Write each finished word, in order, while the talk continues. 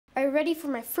Are you ready for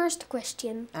my first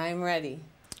question? I'm ready.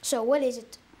 So, what is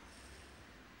it?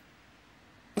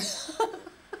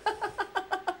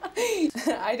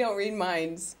 I don't read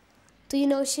minds. Do you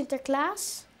know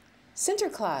Sinterklaas?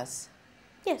 Sinterklaas?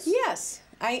 Yes. Yes,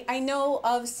 I know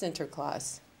of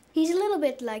Sinterklaas. He's a little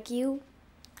bit like you.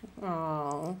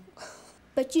 Oh.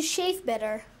 But you shave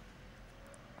better.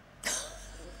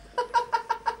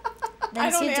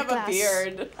 I don't have a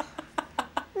beard.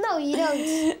 No, you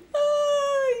don't.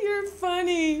 Oh, you're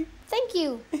funny. Thank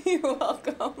you. You're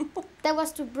welcome. That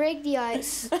was to break the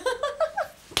ice. But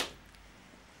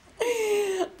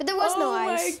there was no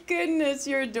ice. Oh my goodness,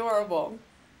 you're adorable.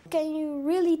 Can you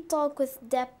really talk with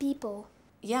deaf people?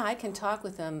 Yeah, I can talk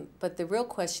with them, but the real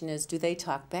question is, do they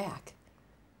talk back?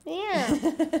 Yeah.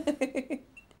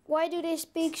 Why do they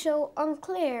speak so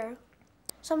unclear?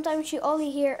 Sometimes you only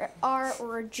hear an R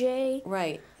or a J.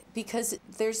 Right, because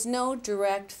there's no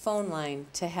direct phone line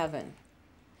to heaven.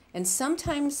 And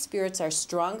sometimes spirits are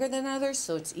stronger than others,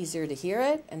 so it's easier to hear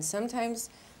it, and sometimes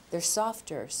they're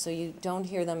softer, so you don't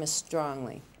hear them as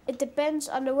strongly. It depends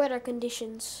on the weather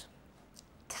conditions.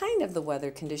 Kind of the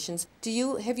weather conditions.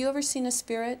 Have you ever seen a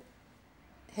spirit?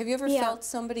 Have you ever felt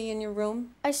somebody in your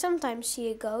room? I sometimes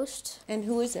see a ghost. And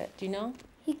who is it? Do you know?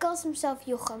 He calls himself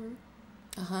Jochem.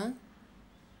 Uh-huh.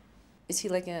 Is he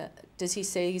does he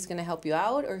say he's going to help you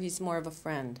out, or he's more of a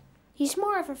friend? He's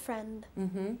more of a friend.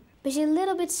 Mm-hmm. But he's a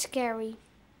little bit scary.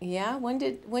 Yeah? When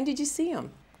did you see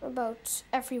him? About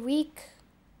every week.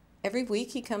 Every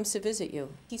week he comes to visit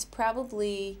you. He's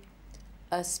probably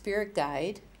a spirit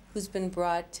guide who's been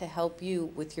brought to help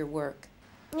you with your work.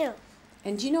 Yeah.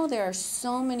 And you know there are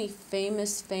so many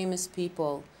famous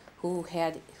people who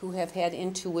have had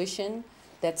intuition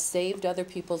that saved other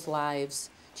people's lives.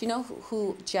 Do you know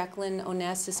who Jacqueline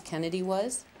Onassis Kennedy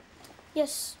was?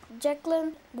 Yes,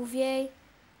 Jacqueline Bouvier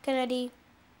Kennedy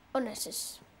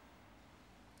Onassis.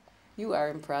 You are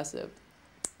impressive.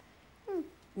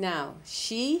 Now,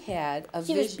 she had a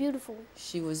vision. She was beautiful.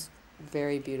 She was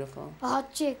very beautiful. A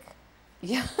hot chick.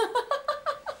 Yeah.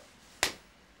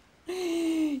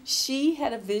 She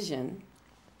had a vision.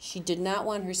 She did not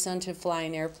want her son to fly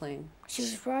an airplane. She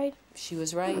was right. She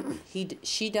was right.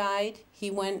 She died.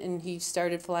 He went and he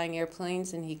started flying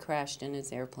airplanes, and he crashed in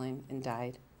his airplane and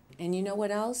died. And you know what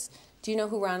else? Do you know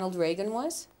who Ronald Reagan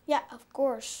was? Yeah, of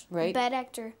course. Right. A bad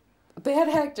actor. A bad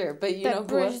actor, but you know who?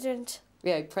 President.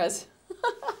 Yeah, president.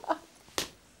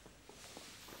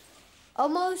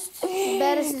 Almost as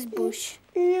bad as his Bush.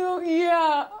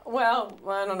 Yeah. Well,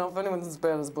 I don't know if anyone's as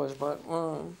bad as Bush, but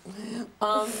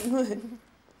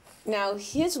now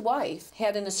his wife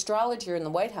had an astrologer in the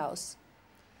White House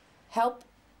help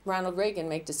Ronald Reagan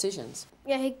make decisions.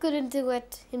 Yeah, he couldn't do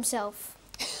it himself.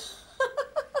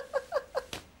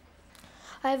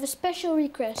 I have a special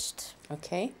request.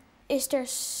 Okay. Is there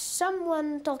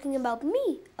someone talking about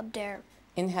me up there?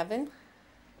 In heaven?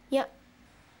 Yeah.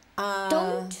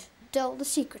 Don't tell the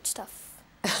secret stuff.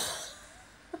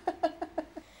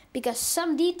 Because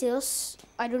some details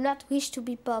I do not wish to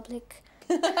be public.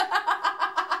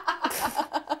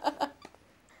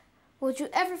 Would you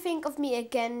ever think of me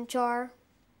again, Char?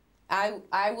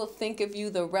 I will think of you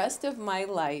the rest of my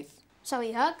life. Shall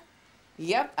we hug?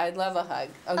 Yep, I'd love a hug.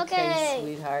 Okay, Okay.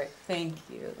 sweetheart. Thank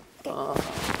you. Okay. Oh.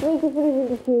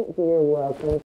 You're welcome.